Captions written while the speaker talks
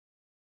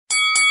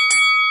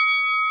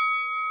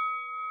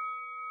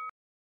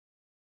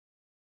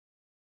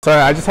Sorry,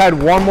 I just had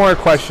one more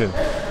question.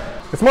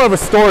 It's more of a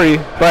story,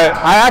 but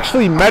I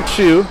actually met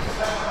you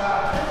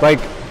like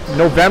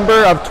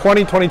November of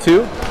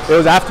 2022. It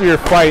was after your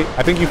fight.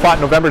 I think you fought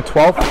November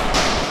 12th.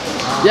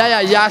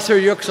 Yeah, Yasser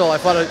Yüksel. I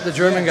fought the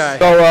German guy.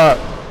 So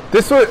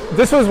this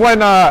was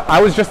when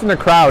I was just in the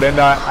crowd and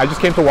I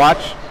just came to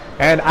watch.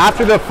 And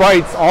after the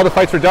fights, all the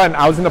fights were done,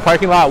 I was in the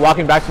parking lot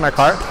walking back to my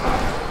car.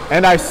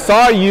 And I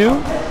saw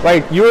you,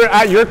 like you were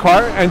at your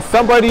car and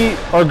somebody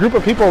or a group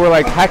of people were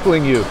like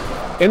heckling you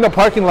in the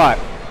parking lot.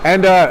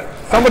 And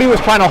somebody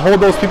was trying to hold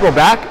those people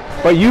back,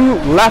 but you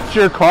left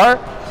your car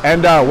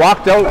and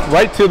walked out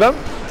right to them.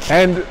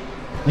 And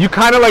you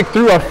kind of like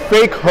threw a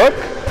fake hook,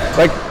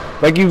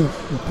 like you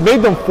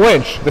made them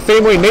flinch, the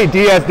same way Nate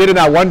Diaz did in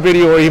that one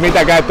video where he made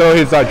that guy throw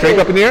his drink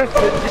up in the air.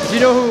 Do you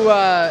know who?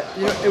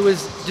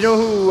 Do you know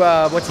who?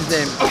 What's his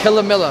name?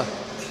 Killa Milla.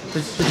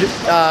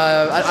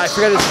 I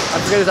forget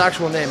his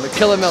actual name, but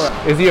Killa Milla.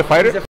 Is he a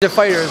fighter? He's a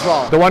fighter as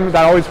well. The one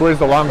that always wears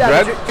the long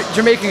dread?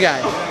 Jamaican guy,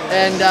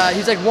 and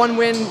he's like 1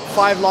 win,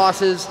 5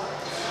 losses.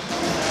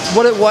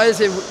 What it was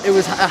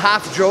a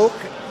half joke.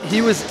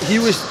 He was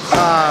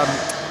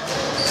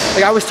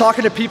like, I was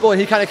talking to people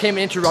and he kind of came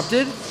and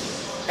interrupted.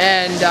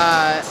 And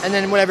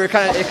then whatever, it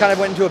kind of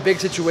went into a big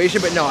situation,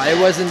 but no, it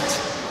wasn't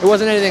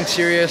anything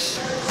serious.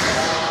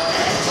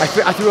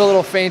 I threw a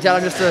little feint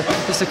at him just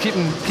to keep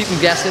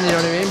him guessing, you know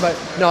what I mean? But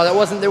no, there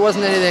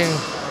wasn't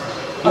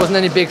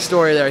any big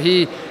story there.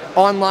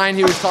 Online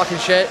he was talking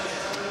shit.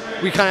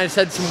 We kind of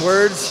said some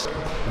words.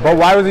 But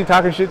why was he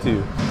talking shit to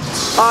you?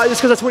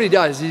 Just because that's what he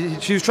does.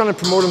 He was trying to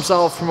promote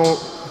himself,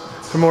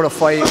 promote a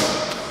fight,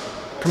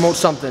 promote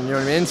something, you know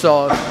what I mean?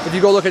 So if you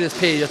go look at his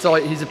page, that's all.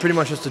 He's pretty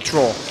much just a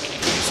troll.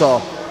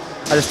 So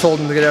I just told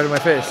him to get out of my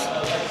face.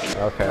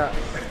 Okay. Yeah.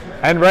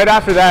 And right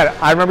after that,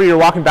 I remember you were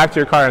walking back to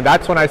your car, and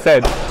that's when I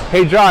said,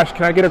 "Hey Josh,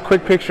 can I get a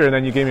quick picture?" And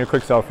then you gave me a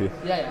quick selfie.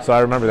 Yeah. So I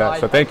remember that.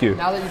 So thank you.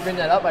 Now that you bring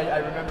that up, I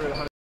remember it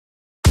 100%.